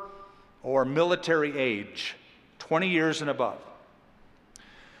war or military age, 20 years and above.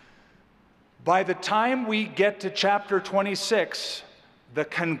 By the time we get to chapter 26, the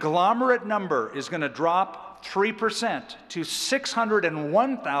conglomerate number is going to drop 3% to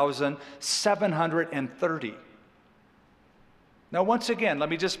 601,730. Now, once again, let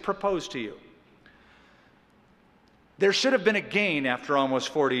me just propose to you. There should have been a gain after almost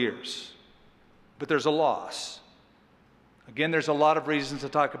 40 years, but there's a loss. Again, there's a lot of reasons to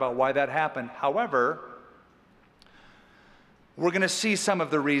talk about why that happened. However, we're going to see some of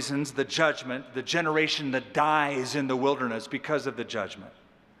the reasons, the judgment, the generation that dies in the wilderness because of the judgment.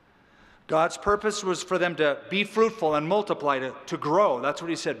 God's purpose was for them to be fruitful and multiply, to grow. That's what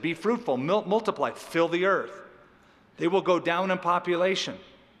he said, be fruitful, multiply, fill the earth. They will go down in population.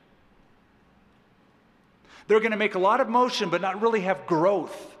 They're going to make a lot of motion, but not really have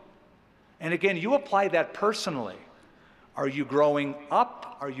growth. And again, you apply that personally. Are you growing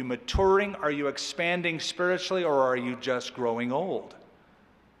up? Are you maturing? Are you expanding spiritually? Or are you just growing old?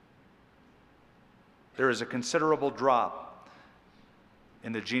 There is a considerable drop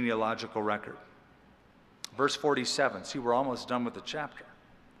in the genealogical record. Verse 47. See, we're almost done with the chapter.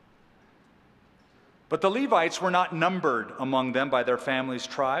 But the Levites were not numbered among them by their family's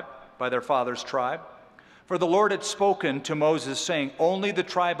tribe, by their father's tribe. For the Lord had spoken to Moses, saying, only the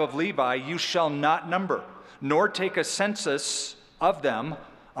tribe of Levi you shall not number, nor take a census of them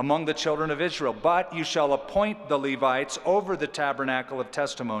among the children of Israel. But you shall appoint the Levites over the tabernacle of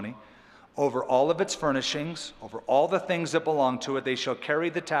testimony, over all of its furnishings, over all the things that belong to it. They shall carry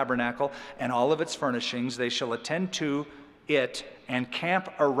the tabernacle and all of its furnishings. They shall attend to it and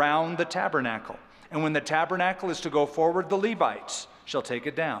camp around the tabernacle. And when the tabernacle is to go forward, the Levites shall take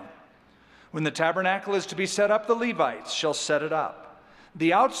it down. When the tabernacle is to be set up, the Levites shall set it up.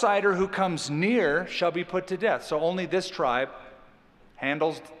 The outsider who comes near shall be put to death. So only this tribe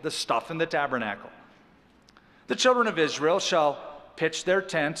handles the stuff in the tabernacle. The children of Israel shall pitch their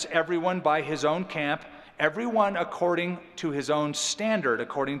tents, everyone by his own camp, everyone according to his own standard,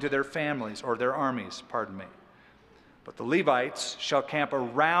 according to their families or their armies, pardon me. But the Levites shall camp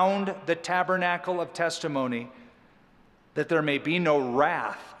around the tabernacle of testimony, that there may be no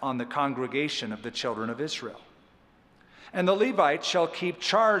wrath on the congregation of the children of Israel. And the Levites shall keep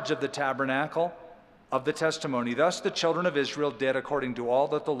charge of the tabernacle of the testimony. Thus the children of Israel did according to all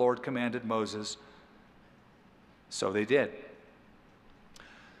that the Lord commanded Moses. So they did.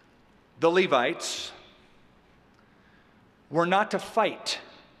 The Levites were not to fight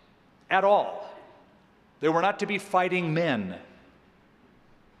at all. They were not to be fighting men.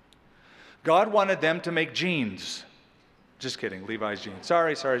 God wanted them to make jeans. Just kidding, Levi's jeans.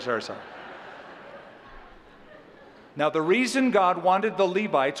 Sorry. Now, the reason God wanted the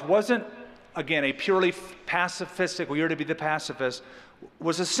Levites wasn't, again, a purely pacifistic, we are to be the pacifists,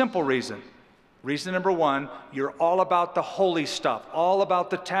 was a simple reason. Reason number one, you're all about the holy stuff, all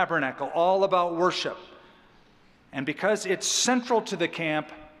about the tabernacle, all about worship. And because it's central to the camp,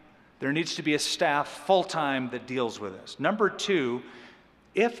 there needs to be a staff full-time that deals with this. Number two,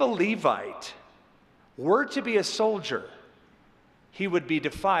 if a Levite were to be a soldier, he would be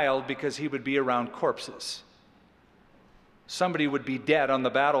defiled because he would be around corpses. Somebody would be dead on the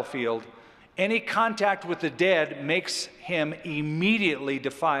battlefield. Any contact with the dead makes him immediately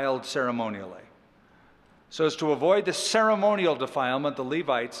defiled ceremonially. So as to avoid the ceremonial defilement, the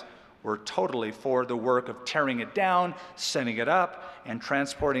Levites were totally for the work of tearing it down, setting it up, and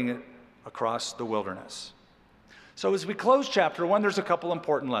transporting it across the wilderness. So as we close chapter 1, there's a couple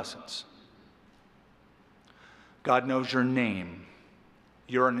important lessons. God knows your name.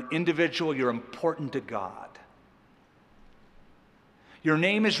 You're an individual. You're important to God. Your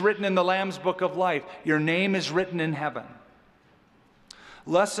name is written in the Lamb's Book of Life. Your name is written in heaven.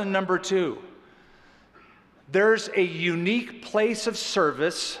 Lesson number 2. There's a unique place of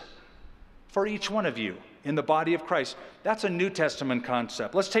service for each one of you in the body of Christ. That's a New Testament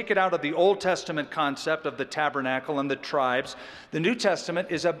concept. Let's take it out of the Old Testament concept of the tabernacle and the tribes. The New Testament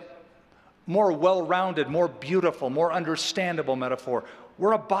is a more well-rounded, more beautiful, more understandable metaphor.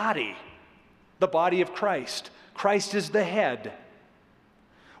 We're a body, the body of Christ. Christ is the head.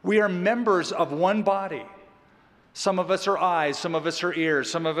 We are members of one body. Some of us are eyes, some of us are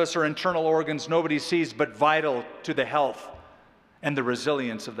ears, some of us are internal organs nobody sees, but vital to the health and the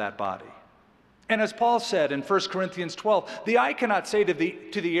resilience of that body. And as Paul said in 1 Corinthians 12, the eye cannot say to the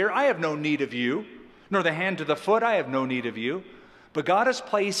ear, I have no need of you, nor the hand to the foot, I have no need of you. But God has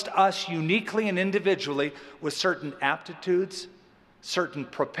placed us uniquely and individually with certain aptitudes, certain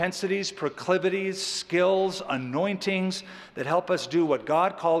propensities, proclivities, skills, anointings that help us do what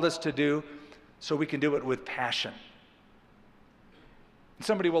God called us to do so we can do it with passion.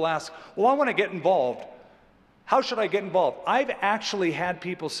 Somebody will ask, well, I want to get involved. How should I get involved? I've actually had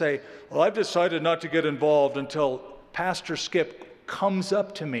people say, well, I've decided not to get involved until Pastor Skip comes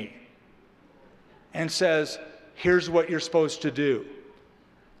up to me and says, here's what you're supposed to do.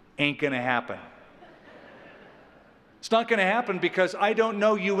 Ain't going to happen. It's not going to happen because I don't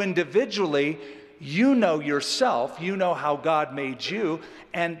know you individually. You know yourself. You know how God made you,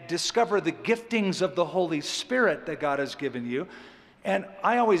 and discover the giftings of the Holy Spirit that God has given you. And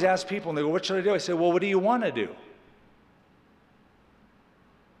I always ask people, and they go, what should I do? I say, well, what do you want to do?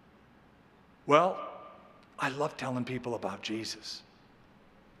 Well, I love telling people about Jesus.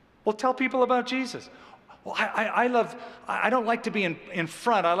 Well, tell people about Jesus. Well, I don't like to be in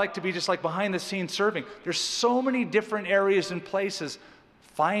front. I like to be just like behind the scenes serving. There's so many different areas and places.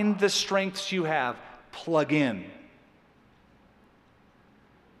 Find the strengths you have. Plug in.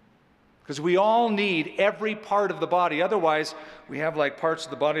 Because we all need every part of the body. Otherwise, we have like parts of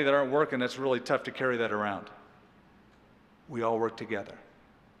the body that aren't working. It's really tough to carry that around. We all work together.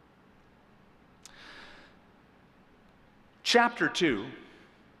 Chapter 2.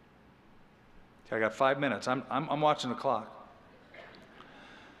 I got 5 minutes. I'm watching the clock.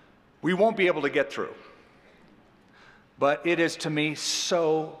 We won't be able to get through. But it is to me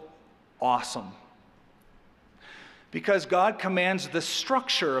so awesome. Because God commands the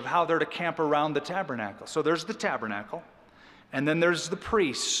structure of how they're to camp around the tabernacle. So there's the tabernacle. And then there's the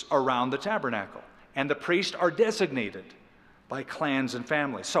priests around the tabernacle. And the priests are designated by clans and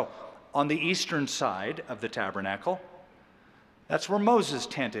families. So on the eastern side of the tabernacle, that's where Moses'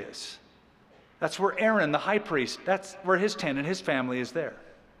 tent is. That's where Aaron, the high priest, that's where his tent and his family is there.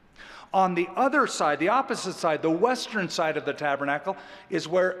 On the other side, the opposite side, the western side of the tabernacle, is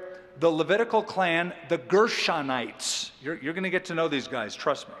where the Levitical clan, the Gershonites, you're going to get to know these guys,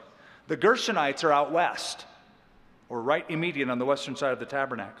 trust me. The Gershonites are out west, or right immediate on the western side of the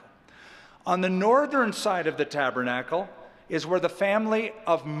tabernacle. On the northern side of the tabernacle is where the family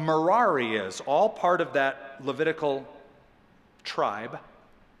of Merari is, all part of that Levitical tribe.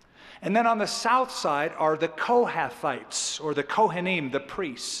 And then on the south side are the Kohathites, or the Kohanim, the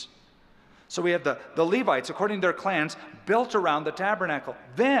priests. So we have the Levites, according to their clans, built around the tabernacle.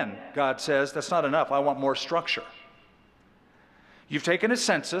 Then, God says, that's not enough. I want more structure. You've taken a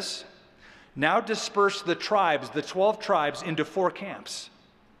census. Now disperse the tribes, the 12 tribes, into 4 camps.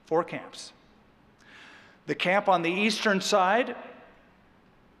 4 camps. The camp on the eastern side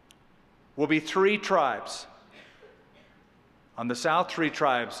will be 3 tribes. On the south, 3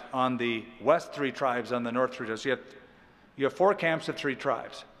 tribes. On the west, 3 tribes. On the north, 3 tribes. So you have 4 camps of 3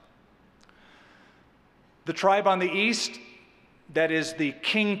 tribes. The tribe on the east, that is the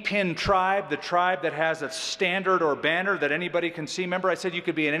kingpin tribe, the tribe that has a standard or banner that anybody can see. Remember I said you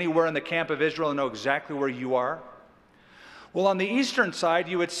could be anywhere in the camp of Israel and know exactly where you are? Well, on the eastern side,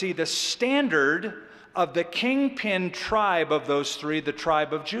 you would see the standard of the kingpin tribe of those 3, the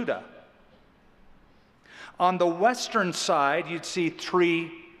tribe of Judah. On the western side, you'd see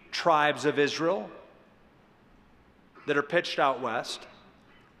 3 tribes of Israel that are pitched out west.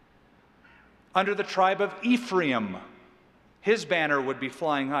 Under the tribe of Ephraim, his banner would be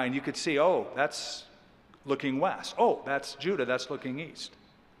flying high, and you could see, oh, that's looking west. Oh, that's Judah, that's looking east.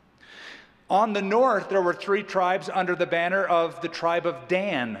 On the north, there were 3 tribes under the banner of the tribe of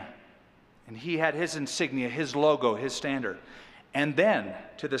Dan, and he had his insignia, his logo, his standard. And then,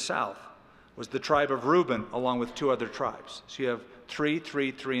 to the south, was the tribe of Reuben, along with 2 other tribes. So you have 3,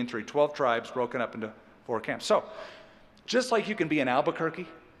 3, 3, and 3, 12 tribes broken up into 4 camps. So, just like you can be in Albuquerque,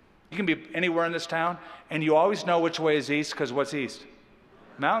 you can be anywhere in this town, and you always know which way is east, because what's east?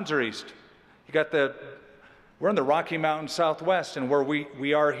 Mountains are east. You got we're in the Rocky Mountains Southwest, and where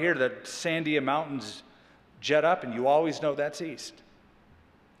we are here, the Sandia Mountains jet up, and you always know that's east.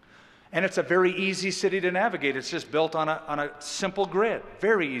 And it's a very easy city to navigate. It's just built on a simple grid.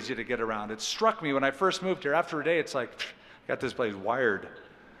 Very easy to get around. It struck me when I first moved here. After a day, it's like, I got this place wired.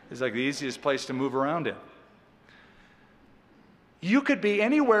 It's like the easiest place to move around in. You could be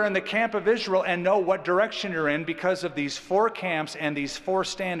anywhere in the camp of Israel and know what direction you're in because of these 4 camps and these 4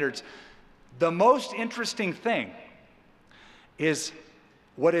 standards. The most interesting thing is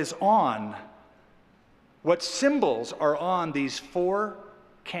what symbols are on these 4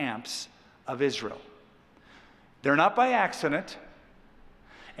 camps of Israel. They're not by accident.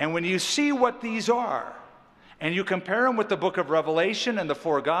 And when you see what these are, and you compare them with the book of Revelation and the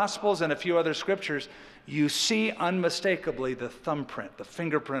 4 Gospels and a few other scriptures, you see unmistakably the thumbprint, the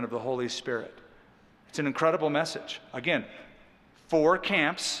fingerprint of the Holy Spirit. It's an incredible message. Again, 4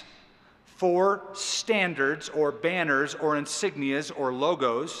 camps, 4 standards or banners or insignias or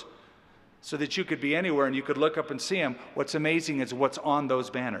logos, so that you could be anywhere and you could look up and see them. What's amazing is what's on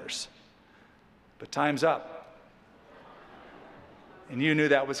those banners. But time's up. And you knew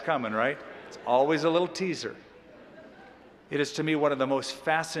that was coming, right? It's always a little teaser. It is, to me, one of the most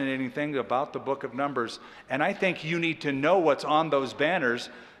fascinating things about the book of Numbers. And I think you need to know what's on those banners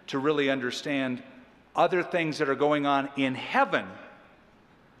to really understand other things that are going on in heaven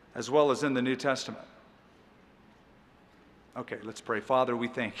as well as in the New Testament. Okay, let's pray. Father, we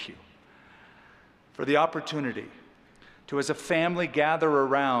thank you for the opportunity to, as a family, gather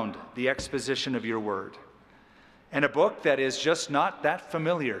around the exposition of your word. And a book that is just not that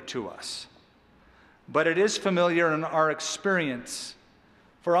familiar to us. But it is familiar in our experience.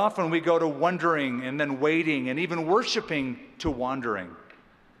 For often we go to wondering and then waiting and even worshiping to wandering.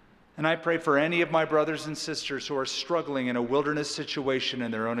 And I pray for any of my brothers and sisters who are struggling in a wilderness situation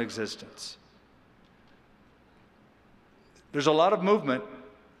in their own existence. There's a lot of movement,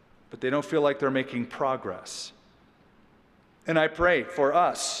 but they don't feel like they're making progress. And I pray for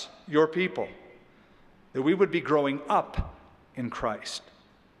us, your people, that we would be growing up in Christ,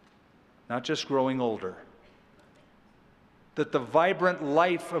 not just growing older. That the vibrant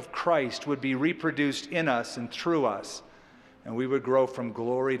life of Christ would be reproduced in us and through us, and we would grow from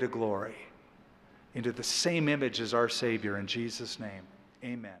glory to glory into the same image as our Savior. In Jesus' name,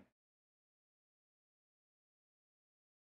 amen.